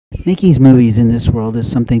Making movies in this world is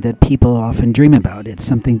something that people often dream about. It's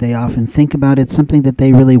something they often think about. It's something that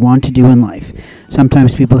they really want to do in life.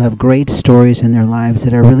 Sometimes people have great stories in their lives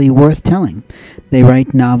that are really worth telling. They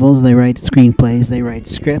write novels, they write screenplays, they write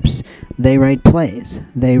scripts, they write plays,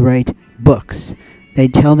 they write books. They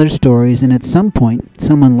tell their stories, and at some point,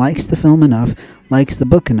 someone likes the film enough, likes the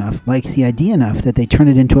book enough, likes the idea enough that they turn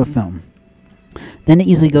it into a film. Then it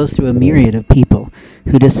usually goes through a myriad of people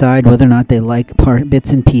who decide whether or not they like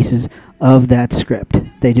bits and pieces of that script.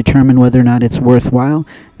 They determine whether or not it's worthwhile,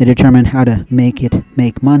 they determine how to make it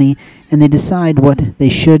make money, and they decide what they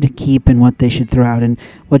should keep and what they should throw out and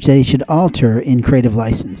what they should alter in creative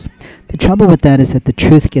license. The trouble with that is that the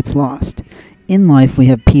truth gets lost. In life, we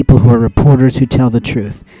have people who are reporters who tell the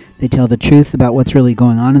truth. They tell the truth about what's really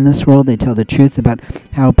going on in this world. They tell the truth about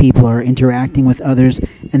how people are interacting with others,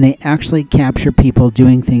 and they actually capture people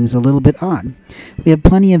doing things a little bit odd. We have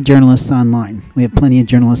plenty of journalists online. We have plenty of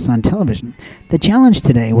journalists on television. The challenge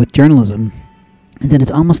today with journalism is that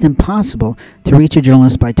it's almost impossible to reach a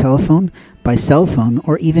journalist by telephone, by cell phone,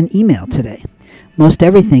 or even email today. Most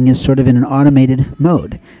everything is sort of in an automated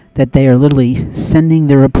mode, that they are literally sending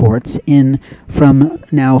their reports in from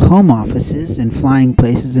now home offices and flying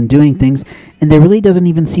places and doing things, and there really doesn't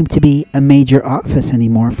even seem to be a major office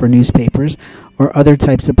anymore for newspapers or other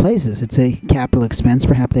types of places. It's a capital expense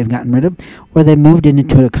perhaps they've gotten rid of, or they've moved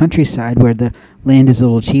into a countryside where the land is a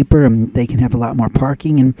little cheaper and they can have a lot more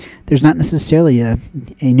parking, and there's not necessarily a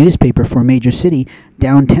newspaper for a major city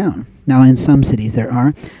downtown. Now in some cities there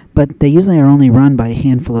are, but they usually are only run by a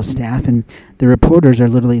handful of staff, and the reporters are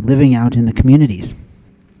literally living out in the communities.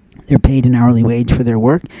 They're paid an hourly wage for their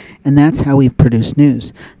work, and that's how we produce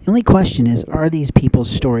news. The only question is, are these people's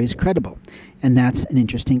stories credible? And that's an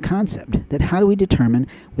interesting concept, that how do we determine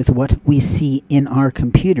with what we see in our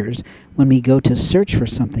computers when we go to search for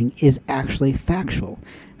something is actually factual?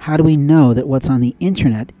 How do we know that what's on the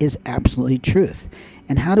internet is absolutely truth?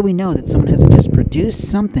 And how do we know that someone hasn't just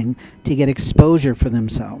produced something to get exposure for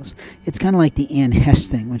themselves? It's kind of like the Anne Hesh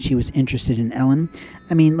thing when she was interested in Ellen.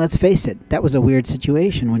 I mean, let's face it, that was a weird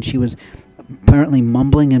situation when she was apparently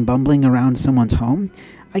mumbling and bumbling around someone's home.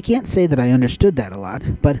 I can't say that I understood that a lot,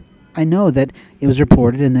 but I know that it was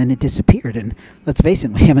reported and then it disappeared. And let's face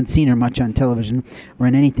it, we haven't seen her much on television or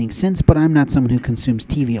in anything since, but I'm not someone who consumes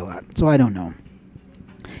TV a lot, so I don't know.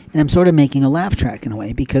 And I'm sort of making a laugh track in a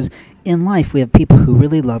way, because in life we have people who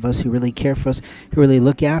really love us, who really care for us, who really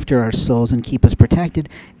look after our souls and keep us protected.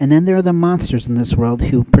 And then there are the monsters in this world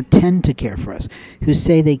who pretend to care for us, who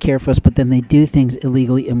say they care for us, but then they do things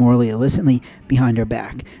illegally, immorally, illicitly behind our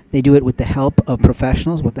back. They do it with the help of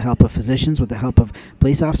professionals, with the help of physicians, with the help of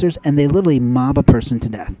police officers, and they literally mob a person to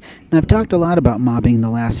death. Now, I've talked a lot about mobbing in the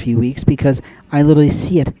last few weeks because I literally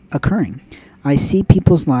see it occurring. I see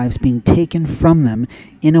people's lives being taken from them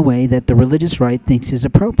in a way that the religious right thinks is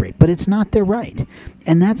appropriate, but it's not their right.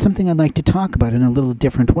 And that's something I'd like to talk about in a little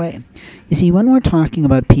different way. You see, when we're talking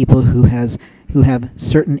about people who have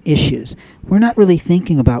certain issues, we're not really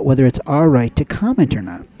thinking about whether it's our right to comment or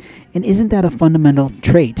not. And isn't that a fundamental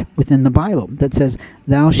trait within the Bible that says,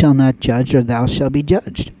 "Thou shalt not judge, or thou shalt be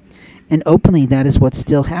judged"? And openly, that is what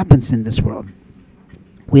still happens in this world.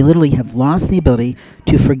 We literally have lost the ability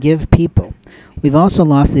to forgive people. We've also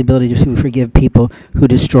lost the ability to forgive people who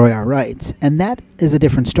destroy our rights, and that is a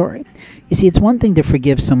different story. You see, it's one thing to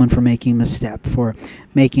forgive someone for making a misstep, for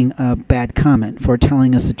making a bad comment, for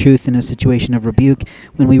telling us the truth in a situation of rebuke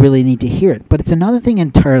when we really need to hear it. But it's another thing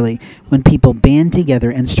entirely when people band together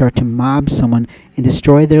and start to mob someone and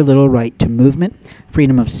destroy their little right to movement,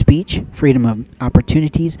 freedom of speech, freedom of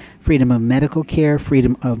opportunities, freedom of medical care,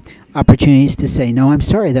 freedom of opportunities to say, "No, I'm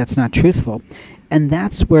sorry, that's not truthful." And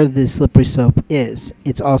that's where the slippery slope is.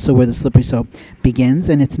 It's also where the slippery slope begins,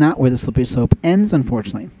 and it's not where the slippery slope ends,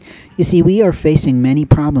 unfortunately. You see, we are facing many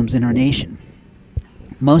problems in our nation.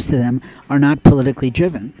 Most of them are not politically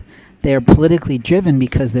driven. They are politically driven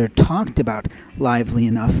because they're talked about lively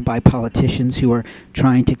enough by politicians who are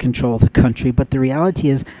trying to control the country. But the reality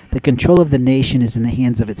is the control of the nation is in the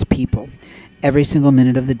hands of its people. Every single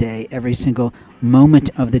minute of the day, every single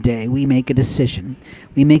moment of the day, we make a decision.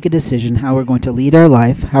 We make a decision how we're going to lead our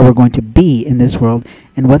life, how we're going to be in this world,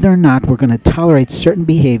 and whether or not we're going to tolerate certain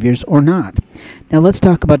behaviors or not. Now let's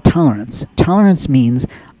talk about tolerance. Tolerance means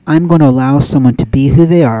I'm going to allow someone to be who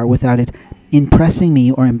they are without it impressing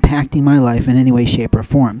me or impacting my life in any way, shape, or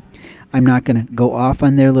form. I'm not going to go off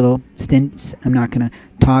on their little stints. I'm not going to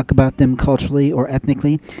talk about them culturally or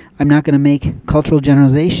ethnically. I'm not going to make cultural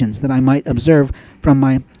generalizations that I might observe from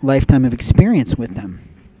my lifetime of experience with them.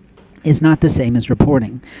 is not the same as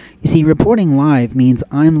reporting. You see, reporting live means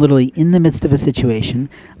I'm literally in the midst of a situation,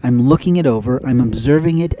 I'm looking it over, I'm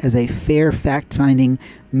observing it as a fair, fact-finding,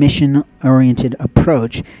 mission-oriented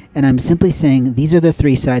approach, and I'm simply saying these are the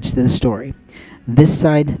three sides to the story. This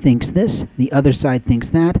side thinks this, the other side thinks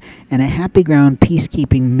that, and a happy ground,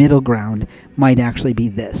 peacekeeping middle ground might actually be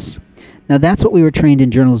this. Now that's what we were trained in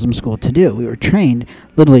journalism school to do. We were trained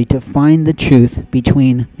literally to find the truth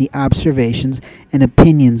between the observations and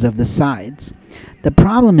opinions of the sides. The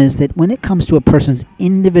problem is that when it comes to a person's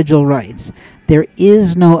individual rights, there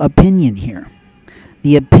is no opinion here.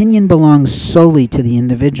 The opinion belongs solely to the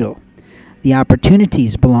individual. The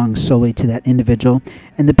opportunities belong solely to that individual,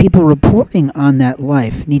 and the people reporting on that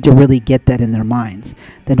life need to really get that in their minds,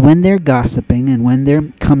 that when they're gossiping and when they're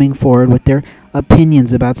coming forward with their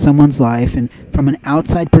opinions about someone's life and from an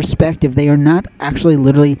outside perspective, they are not actually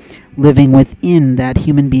literally living within that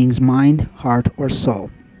human being's mind, heart, or soul.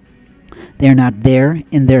 They're not there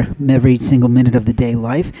in their every single minute of the day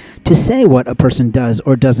life to say what a person does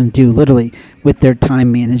or doesn't do literally with their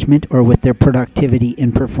time management or with their productivity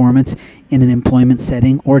and performance in an employment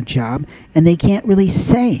setting or job, and they can't really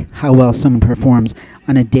say how well someone performs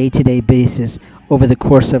on a day-to-day basis over the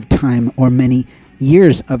course of time or many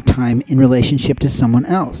years of time in relationship to someone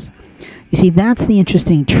else. You see, that's the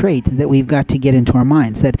interesting trait that we've got to get into our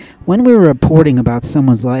minds, that when we're reporting about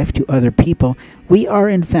someone's life to other people, we are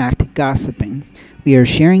in fact gossiping. We are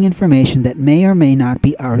sharing information that may or may not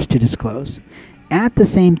be ours to disclose. At the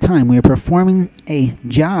same time, we are performing a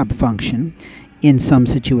job function in some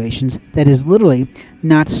situations that is literally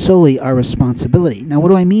not solely our responsibility. Now, what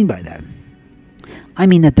do I mean by that? I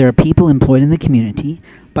mean that there are people employed in the community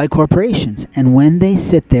by corporations, and when they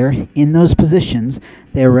sit there in those positions,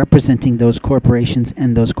 they are representing those corporations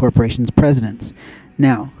and those corporations' presidents.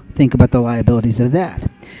 Now, think about the liabilities of that.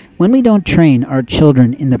 When we don't train our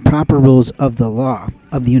children in the proper rules of the law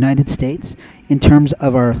of the United States, in terms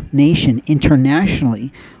of our nation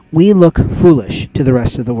internationally, we look foolish to the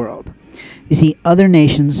rest of the world. You see, other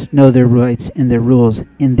nations know their rights and their rules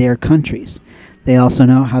in their countries. They also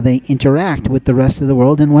know how they interact with the rest of the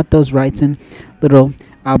world and what those rights and literal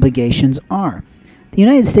obligations are. The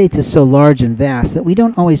United States is so large and vast that we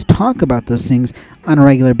don't always talk about those things on a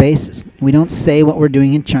regular basis. We don't say what we're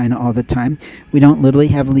doing in China all the time. We don't literally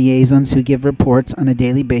have liaisons who give reports on a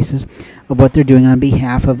daily basis of what they're doing on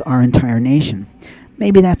behalf of our entire nation.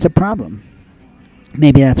 Maybe that's a problem.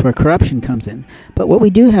 Maybe that's where corruption comes in. But what we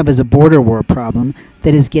do have is a border war problem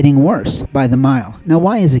that is getting worse by the mile. Now,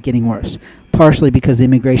 why is it getting worse? Partially because the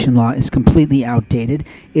immigration law is completely outdated.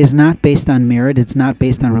 It is not based on merit. It's not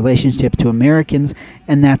based on relationship to Americans,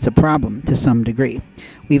 and that's a problem to some degree.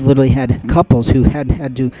 We've literally had couples who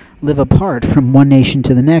had to live apart from one nation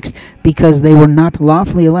to the next because they were not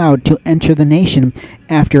lawfully allowed to enter the nation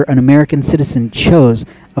after an American citizen chose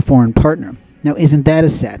a foreign partner. Now, isn't that a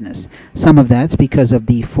sadness? Some of that's because of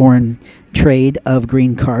the foreign trade of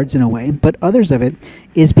green cards in a way, but others of it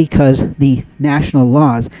is because the national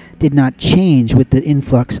laws did not change with the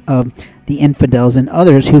influx of the infidels and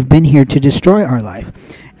others who've been here to destroy our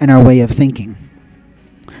life and our way of thinking.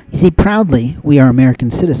 You see, proudly, we are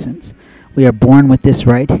American citizens. We are born with this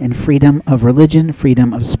right and freedom of religion,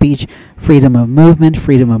 freedom of speech, freedom of movement,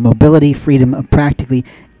 freedom of mobility, freedom of practically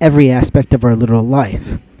every aspect of our literal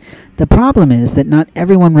life. The problem is that not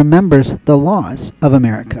everyone remembers the laws of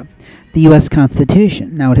America, the U.S.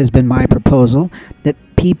 Constitution. Now, it has been my proposal that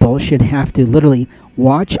people should have to literally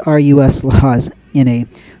watch our U.S. laws in a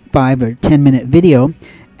 5 or 10-minute video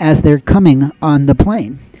as they're coming on the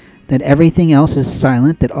plane, that everything else is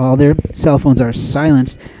silent, that all their cell phones are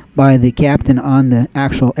silenced by the captain on the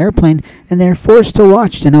actual airplane, and they're forced to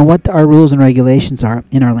watch to know what our rules and regulations are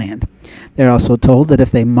in our land. They're also told that if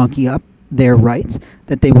they monkey up their rights,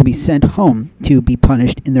 that they will be sent home to be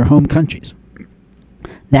punished in their home countries.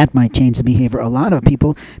 That might change the behavior of a lot of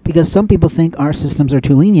people, because some people think our systems are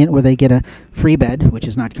too lenient, where they get a free bed, which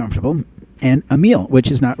is not comfortable, and a meal, which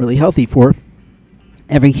is not really healthy for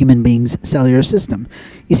every human being's cellular system.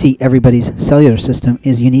 You see, everybody's cellular system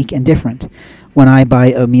is unique and different. When I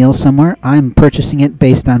buy a meal somewhere, I'm purchasing it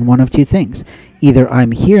based on one of two things. Either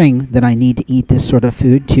I'm hearing that I need to eat this sort of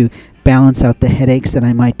food to balance out the headaches that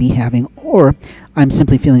I might be having, or I'm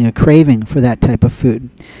simply feeling a craving for that type of food.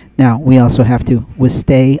 Now, we also have to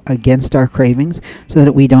stay against our cravings so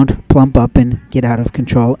that we don't plump up and get out of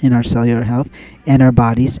control in our cellular health and our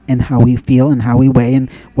bodies and how we feel and how we weigh and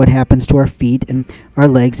what happens to our feet and our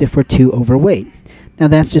legs if we're too overweight. Now,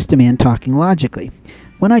 that's just a man talking logically.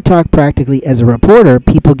 When I talk practically as a reporter,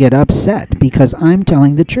 people get upset because I'm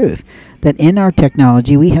telling the truth, that in our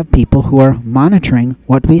technology we have people who are monitoring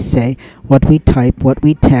what we say, what we type, what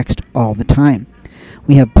we text all the time.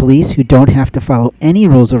 We have police who don't have to follow any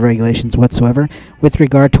rules or regulations whatsoever with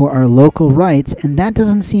regard to our local rights, and that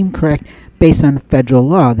doesn't seem correct based on federal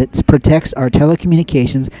law that protects our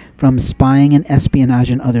telecommunications from spying and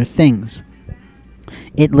espionage and other things.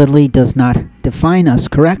 It literally does not define us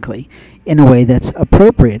correctly in a way that's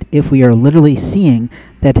appropriate if we are literally seeing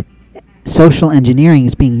that social engineering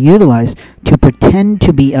is being utilized to pretend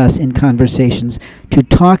to be us in conversations, to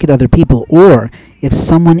talk at other people, or if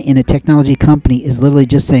someone in a technology company is literally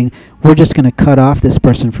just saying, we're just going to cut off this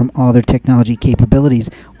person from all their technology capabilities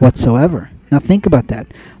whatsoever. Now think about that.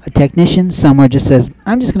 A technician somewhere just says,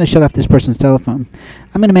 I'm just going to shut off this person's telephone.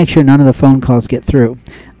 I'm going to make sure none of the phone calls get through.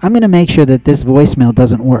 I'm going to make sure that this voicemail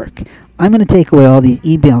doesn't work. I'm going to take away all these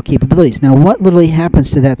email capabilities. Now what literally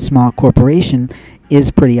happens to that small corporation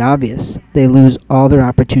is pretty obvious. They lose all their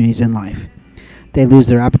opportunities in life. They lose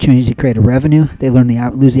their opportunity to create a revenue. They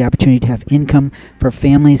lose the opportunity to have income for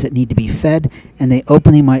families that need to be fed, and they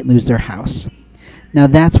openly might lose their house. Now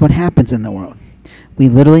that's what happens in the world. We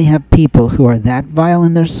literally have people who are that vile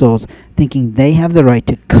in their souls, thinking they have the right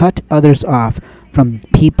to cut others off from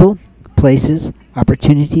people, places,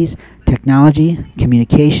 opportunities, technology,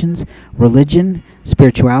 communications, religion,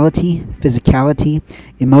 spirituality, physicality,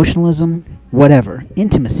 emotionalism, whatever,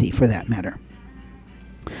 intimacy for that matter.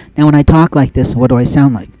 Now when I talk like this, what do I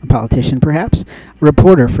sound like? A politician perhaps? A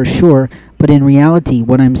reporter for sure, but in reality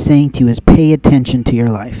what I'm saying to you is pay attention to your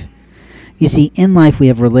life. You see, in life we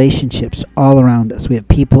have relationships all around us. We have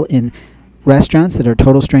people in restaurants that are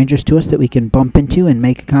total strangers to us that we can bump into and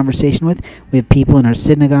make a conversation with. We have people in our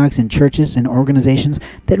synagogues and churches and organizations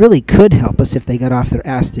that really could help us if they got off their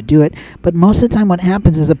ass to do it. But most of the time what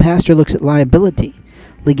happens is a pastor looks at liability,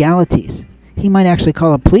 legalities. He might actually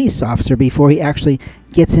call a police officer before he actually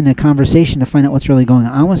gets in a conversation to find out what's really going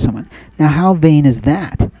on with someone. Now how vain is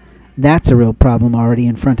that? That's a real problem already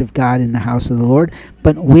in front of God in the house of the Lord.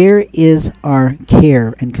 But where is our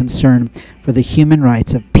care and concern for the human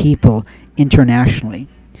rights of people internationally?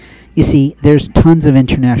 You see, there's tons of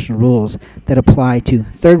international rules that apply to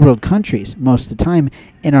third world countries most of the time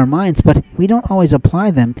in our minds, but we don't always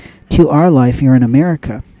apply them to our life here in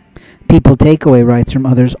America. People take away rights from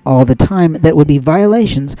others all the time that would be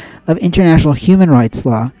violations of international human rights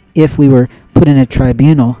law if we were put in a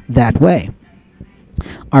tribunal that way.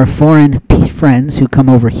 Our foreign friends who come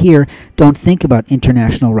over here don't think about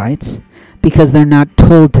international rights because they're not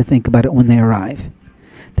told to think about it when they arrive.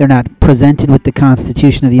 They're not presented with the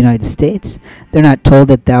Constitution of the United States. They're not told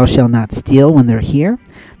that thou shalt not steal when they're here.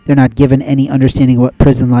 They're not given any understanding of what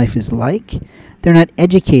prison life is like. They're not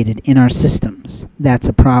educated in our systems. That's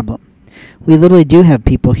a problem. We literally do have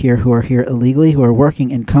people here who are here illegally, who are working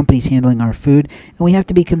in companies handling our food, and we have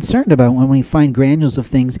to be concerned about when we find granules of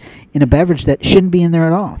things in a beverage that shouldn't be in there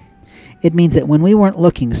at all. It means that when we weren't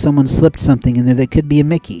looking, someone slipped something in there that could be a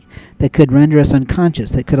Mickey, that could render us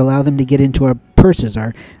unconscious, that could allow them to get into our purses,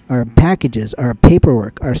 our packages, our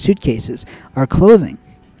paperwork, our suitcases, our clothing.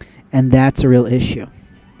 And that's a real issue.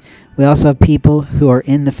 We also have people who are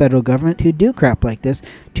in the federal government who do crap like this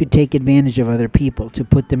to take advantage of other people, to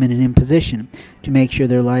put them in an imposition, to make sure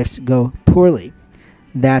their lives go poorly.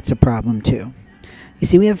 That's a problem too. You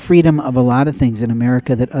see, we have freedom of a lot of things in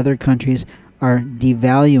America that other countries are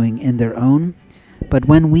devaluing in their own. But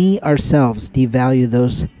when we ourselves devalue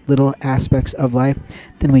those little aspects of life,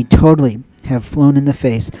 then we totally have flown in the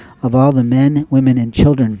face of all the men, women, and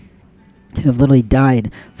children who have literally died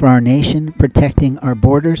for our nation, protecting our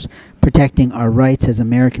borders, protecting our rights as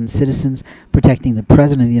American citizens, protecting the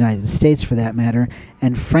President of the United States for that matter.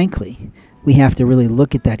 And frankly, we have to really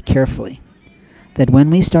look at that carefully. That when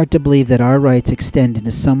we start to believe that our rights extend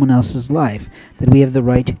into someone else's life, that we have the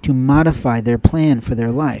right to modify their plan for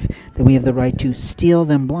their life, that we have the right to steal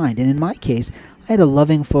them blind. And in my case, I had a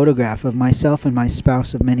loving photograph of myself and my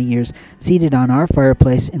spouse of many years seated on our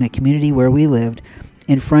fireplace in a community where we lived,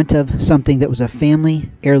 in front of something that was a family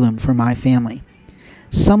heirloom for my family.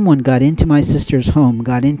 Someone got into my sister's home,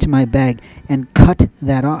 got into my bag, and cut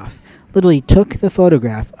that off. Literally took the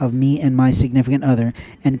photograph of me and my significant other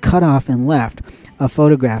and cut off and left a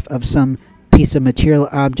photograph of some piece of material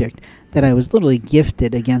object that I was literally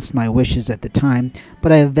gifted against my wishes at the time,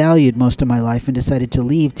 but I have valued most of my life and decided to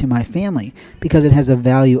leave to my family because it has a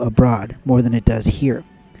value abroad more than it does here.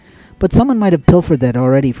 But someone might have pilfered that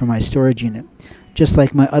already from my storage unit, just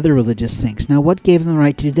like my other religious things. Now, what gave them the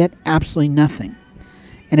right to do that? Absolutely nothing.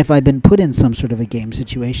 And if I've been put in some sort of a game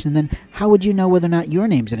situation, then how would you know whether or not your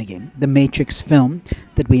name's in a game? The Matrix film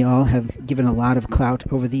that we all have given a lot of clout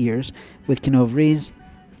over the years with Keanu Reeves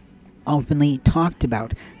openly talked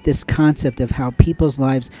about this concept of how people's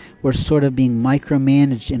lives were sort of being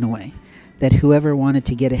micromanaged in a way, that whoever wanted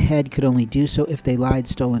to get ahead could only do so if they lied,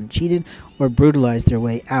 stole, and cheated, or brutalized their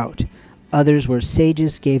way out. Others were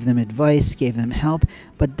sages, gave them advice, gave them help,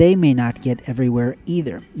 but they may not get everywhere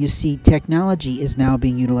either. You see, technology is now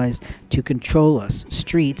being utilized to control us.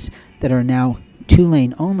 Streets that are now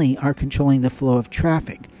 2-lane only are controlling the flow of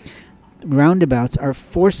traffic. Roundabouts are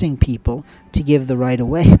forcing people to give the right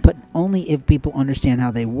away, but only if people understand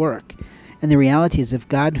how they work. And the reality is, if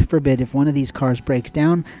God forbid, if one of these cars breaks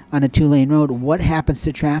down on a 2-lane road, what happens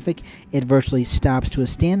to traffic? It virtually stops to a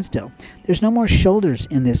standstill. There's no more shoulders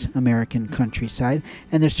in this American countryside,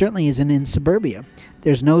 and there certainly isn't in suburbia.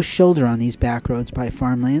 There's no shoulder on these back roads by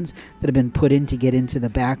farmlands that have been put in to get into the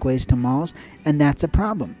back ways to malls, and that's a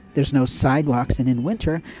problem. There's no sidewalks, and in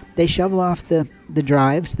winter, they shovel off the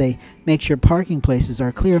drives, they make sure parking places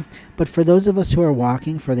are clear, but for those of us who are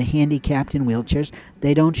walking, for the handicapped in wheelchairs,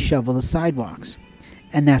 they don't shovel the sidewalks.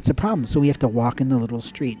 And that's a problem, so we have to walk in the little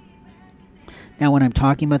street. Now, when I'm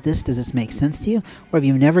talking about this, does this make sense to you? Or have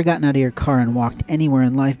you never gotten out of your car and walked anywhere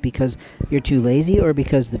in life because you're too lazy, or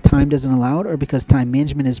because the time doesn't allow it, or because time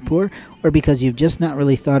management is poor, or because you've just not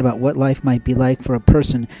really thought about what life might be like for a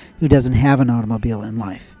person who doesn't have an automobile in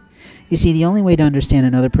life? You see, the only way to understand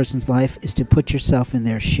another person's life is to put yourself in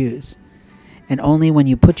their shoes. And only when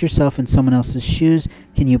you put yourself in someone else's shoes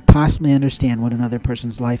can you possibly understand what another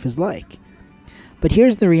person's life is like. But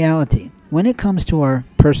here's the reality. When it comes to our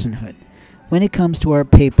personhood, when it comes to our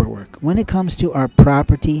paperwork, when it comes to our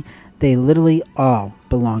property, they literally all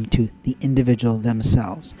belong to the individual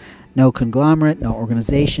themselves. No conglomerate, no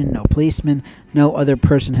organization, no policeman, no other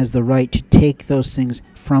person has the right to take those things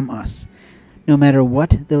from us, no matter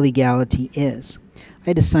what the legality is. I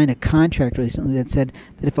had to sign a contract recently that said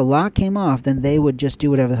that if a lock came off, then they would just do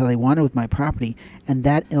whatever the hell they wanted with my property, and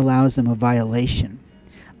that allows them a violation.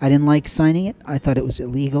 I didn't like signing it. I thought it was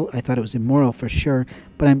illegal. I thought it was immoral for sure.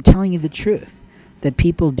 But I'm telling you the truth, that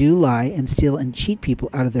people do lie and steal and cheat people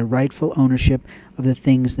out of their rightful ownership of the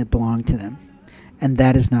things that belong to them. And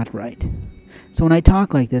that is not right. So when I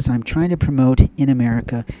talk like this, I'm trying to promote in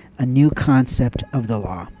America a new concept of the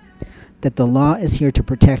law. That the law is here to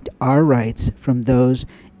protect our rights from those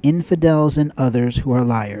infidels and others who are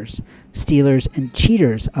liars, stealers, and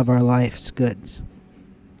cheaters of our life's goods.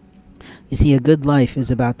 You see, a good life is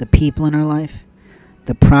about the people in our life,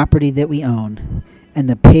 the property that we own, and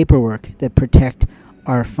the paperwork that protect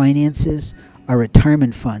our finances, our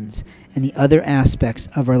retirement funds, and the other aspects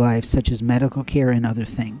of our lives, such as medical care and other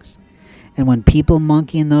things. And when people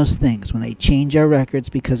monkey in those things, when they change our records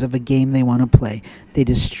because of a game they want to play, they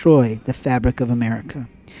destroy the fabric of America.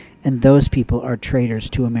 And those people are traitors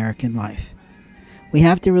to American life. We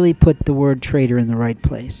have to really put the word traitor in the right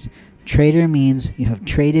place. Traitor means you have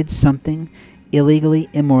traded something illegally,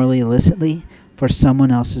 immorally, illicitly for someone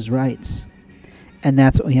else's rights. And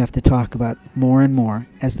that's what we have to talk about more and more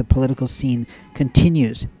as the political scene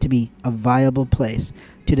continues to be a viable place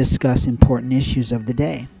to discuss important issues of the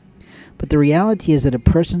day. But the reality is that a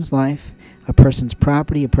person's life, a person's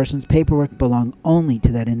property, a person's paperwork belong only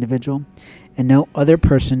to that individual, and no other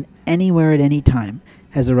person anywhere at any time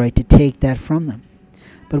has the right to take that from them.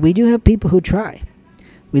 But we do have people who try.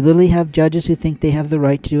 We literally have judges who think they have the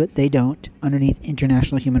right to do it. They don't, underneath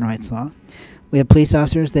international human rights law. We have police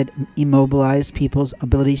officers that immobilize people's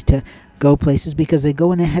abilities to go places because they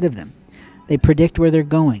go in ahead of them. They predict where they're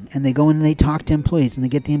going, and they go in and they talk to employees, and they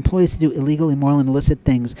get the employees to do illegal, immoral, and illicit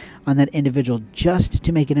things on that individual just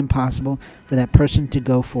to make it impossible for that person to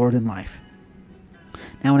go forward in life.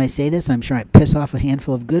 Now, when I say this, I'm sure I piss off a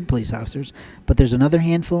handful of good police officers, but there's another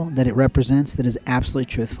handful that it represents that is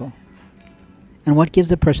absolutely truthful. And what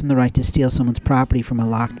gives a person the right to steal someone's property from a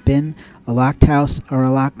locked bin, a locked house, or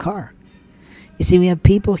a locked car? You see, we have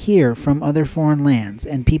people here from other foreign lands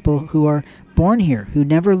and people who are born here who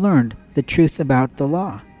never learned the truth about the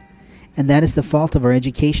law. And that is the fault of our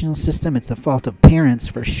educational system. It's the fault of parents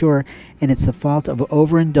for sure, and it's the fault of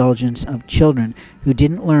overindulgence of children who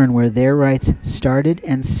didn't learn where their rights started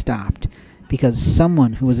and stopped because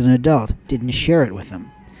someone who was an adult didn't share it with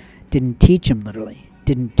them, didn't teach them literally,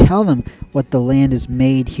 didn't tell them what the land is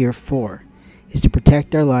made here for, is to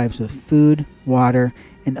protect our lives with food, water,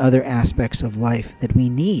 and other aspects of life that we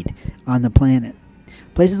need on the planet.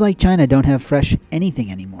 Places like China don't have fresh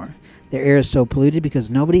anything anymore. Their air is so polluted because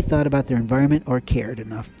nobody thought about their environment or cared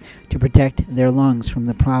enough to protect their lungs from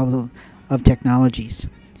the problem of technologies.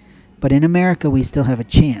 But in America, we still have a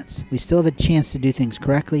chance. We still have a chance to do things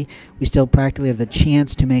correctly. We still practically have the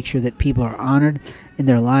chance to make sure that people are honored in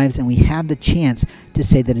their lives, and we have the chance to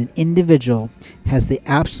say that an individual has the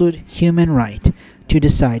absolute human right to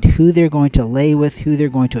decide who they're going to lay with, who they're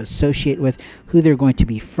going to associate with, who they're going to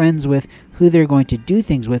be friends with, who they're going to do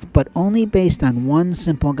things with, but only based on one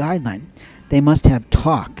simple guideline. They must have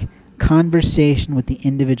conversation with the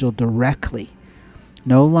individual directly.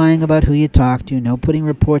 No lying about who you talk to, no putting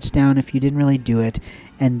reports down if you didn't really do it,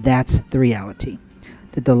 and that's the reality.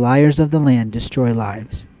 That the liars of the land destroy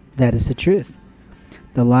lives. That is the truth.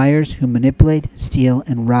 The liars who manipulate, steal,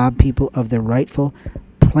 and rob people of their rightful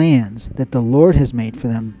plans that the Lord has made for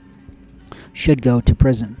them should go to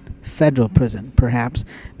prison. Federal prison, perhaps,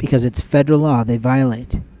 because it's federal law they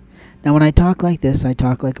violate. Now, when I talk like this, I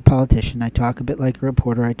talk like a politician, I talk a bit like a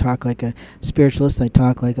reporter, I talk like a spiritualist, I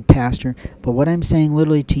talk like a pastor, but what I'm saying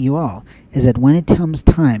literally to you all is that when it comes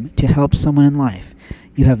time to help someone in life,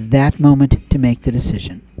 you have that moment to make the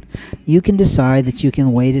decision. You can decide that you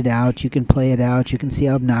can wait it out, you can play it out, you can see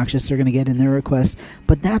how obnoxious they're going to get in their request,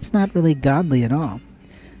 but that's not really godly at all.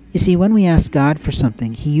 You see, when we ask God for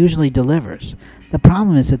something, He usually delivers. The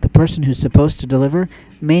problem is that the person who's supposed to deliver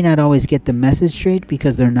may not always get the message straight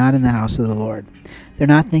because they're not in the house of the Lord. They're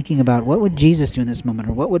not thinking about what would Jesus do in this moment,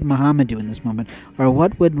 or what would Muhammad do in this moment, or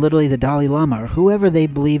what would literally the Dalai Lama, or whoever they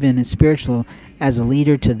believe in as spiritual as a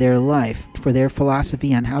leader to their life, for their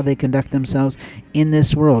philosophy on how they conduct themselves in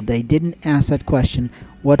this world. They didn't ask that question,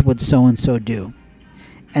 what would so-and-so do?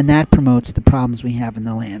 And that promotes the problems we have in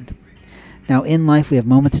the land. Now, in life, we have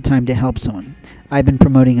moments of time to help someone. I've been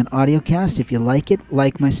promoting an audio cast. If you like it,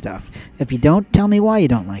 like my stuff. If you don't, tell me why you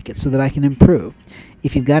don't like it so that I can improve.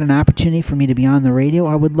 If you've got an opportunity for me to be on the radio,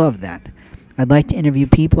 I would love that. I'd like to interview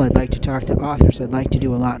people. I'd like to talk to authors. I'd like to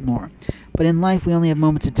do a lot more. But in life, we only have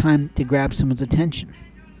moments of time to grab someone's attention.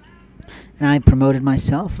 And I've promoted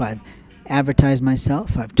myself. I've advertised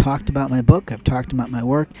myself. I've talked about my book. I've talked about my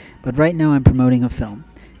work. But right now, I'm promoting a film.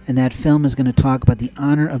 And that film is going to talk about the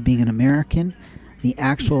honor of being an American, the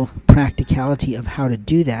actual practicality of how to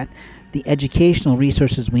do that, the educational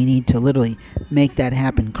resources we need to literally make that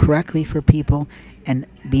happen correctly for people, and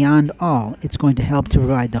beyond all, it's going to help to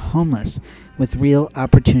provide the homeless with real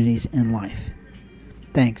opportunities in life.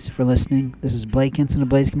 Thanks for listening. This is Blake Ensign of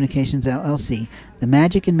Communications LLC. The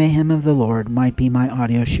magic and mayhem of the Lord might be my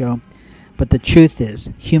audio show, but the truth is,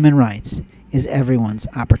 human rights is everyone's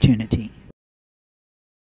opportunity.